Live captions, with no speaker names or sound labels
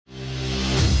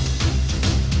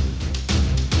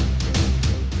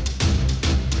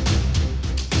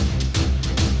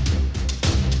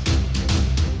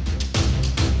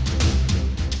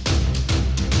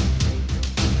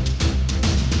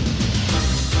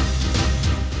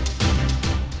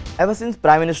Ever since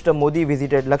Prime Minister Modi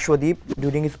visited Lakshadweep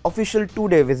during his official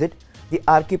 2-day visit, the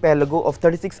archipelago of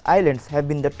 36 islands have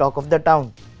been the talk of the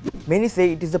town. Many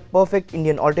say it is the perfect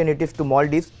Indian alternative to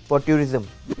Maldives for tourism.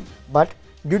 But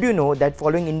did you know that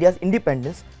following India's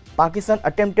independence, Pakistan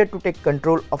attempted to take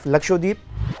control of Lakshadweep?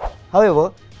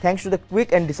 However, thanks to the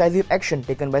quick and decisive action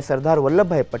taken by Sardar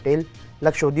Vallabhbhai Patel,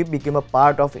 Lakshadweep became a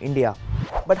part of India.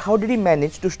 But how did he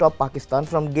manage to stop Pakistan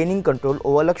from gaining control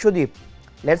over Lakshadweep?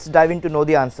 Let's dive in to know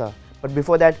the answer. But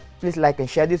before that, please like and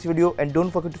share this video and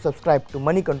don't forget to subscribe to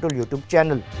Moneycontrol YouTube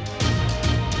channel.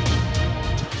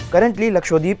 Currently,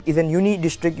 Lakshadweep is an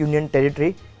uni-district union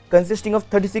territory consisting of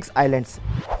 36 islands.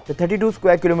 The 32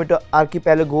 square kilometer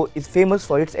archipelago is famous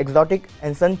for its exotic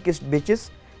and sun-kissed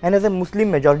beaches and has a Muslim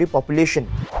majority population.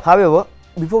 However,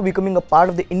 before becoming a part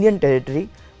of the Indian territory,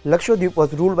 Lakshadweep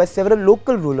was ruled by several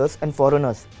local rulers and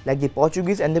foreigners like the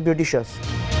Portuguese and the Britishers.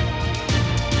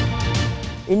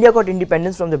 India got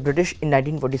independence from the British in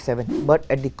 1947, but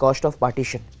at the cost of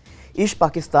partition. East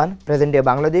Pakistan, present-day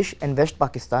Bangladesh, and West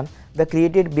Pakistan were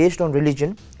created based on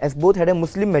religion, as both had a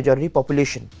Muslim majority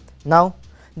population. Now,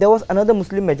 there was another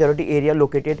Muslim majority area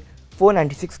located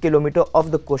 496 km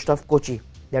off the coast of Kochi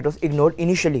that was ignored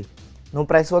initially. No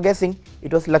prize for guessing,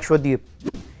 it was Lakshadweep.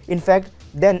 In fact,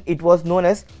 then it was known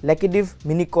as Lakshadweep,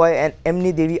 Minicoy and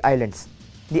Emni Devi Islands.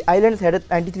 The islands had a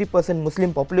 93%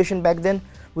 Muslim population back then,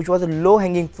 which was a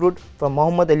low-hanging fruit from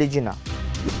Muhammad Ali Jinnah.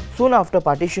 Soon after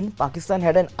partition, Pakistan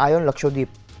had an eye on Lakshadweep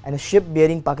and a ship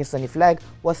bearing Pakistani flag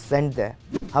was sent there.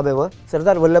 However,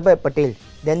 Sardar Vallabhbhai Patel,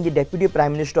 then the Deputy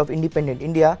Prime Minister of Independent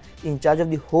India in charge of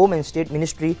the Home and State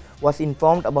Ministry, was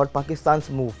informed about Pakistan's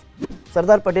move.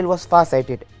 Sardar Patel was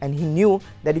far-sighted and he knew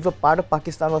that if a part of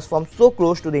Pakistan was formed so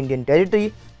close to the Indian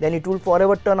territory, then it would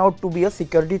forever turn out to be a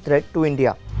security threat to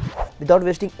India. Without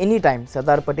wasting any time,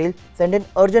 Sardar Patel sent an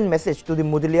urgent message to the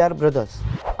Mudaliar brothers,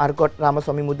 Arcot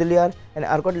Ramaswamy Mudaliar and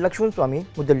Arcot Lakshmanaswamy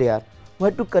Mudaliar, who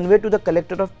had to convey to the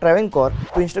collector of Travancore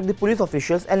to instruct the police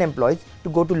officials and employees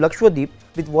to go to Lakshadweep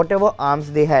with whatever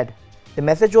arms they had. The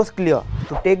message was clear: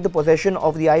 to take the possession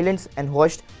of the islands and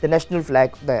hoist the national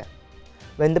flag there.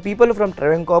 When the people from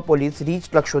Travancore police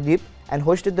reached Lakshadweep and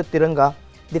hoisted the Tiranga,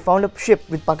 they found a ship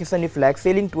with Pakistani flag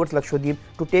sailing towards Lakshadweep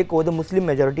to take over the Muslim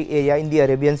majority area in the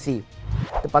Arabian Sea.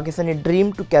 The Pakistani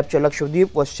dream to capture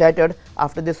Lakshadweep was shattered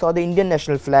after they saw the Indian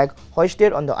national flag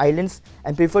hoisted on the islands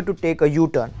and preferred to take a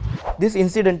U-turn. This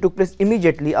incident took place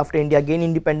immediately after India gained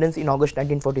independence in August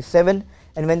 1947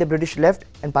 and when the British left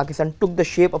and Pakistan took the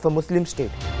shape of a Muslim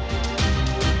state.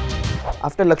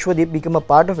 After Lakshadweep became a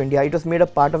part of India, it was made a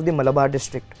part of the Malabar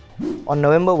district. On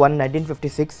November 1,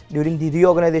 1956, during the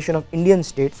reorganization of Indian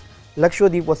states,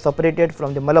 Lakshadweep was separated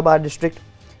from the Malabar district.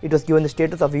 It was given the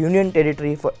status of a union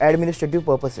territory for administrative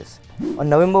purposes. On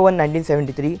November 1,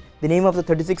 1973, the name of the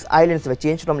 36 islands were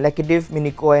changed from Lakshadweep,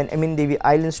 Minicoy and Emni Devi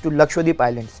Islands to Lakshadweep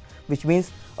Islands, which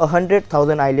means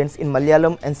 100,000 islands in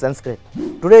Malayalam and Sanskrit.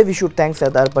 Today we should thank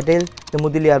Sardar Patel, the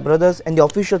Mudaliar brothers and the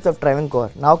officials of Travancore,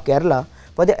 now Kerala,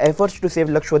 for their efforts to save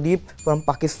Lakshadweep from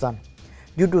Pakistan.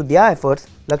 Due to their efforts,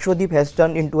 Lakshadweep has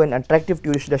turned into an attractive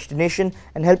tourist destination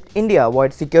and helped India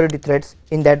avoid security threats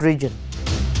in that region.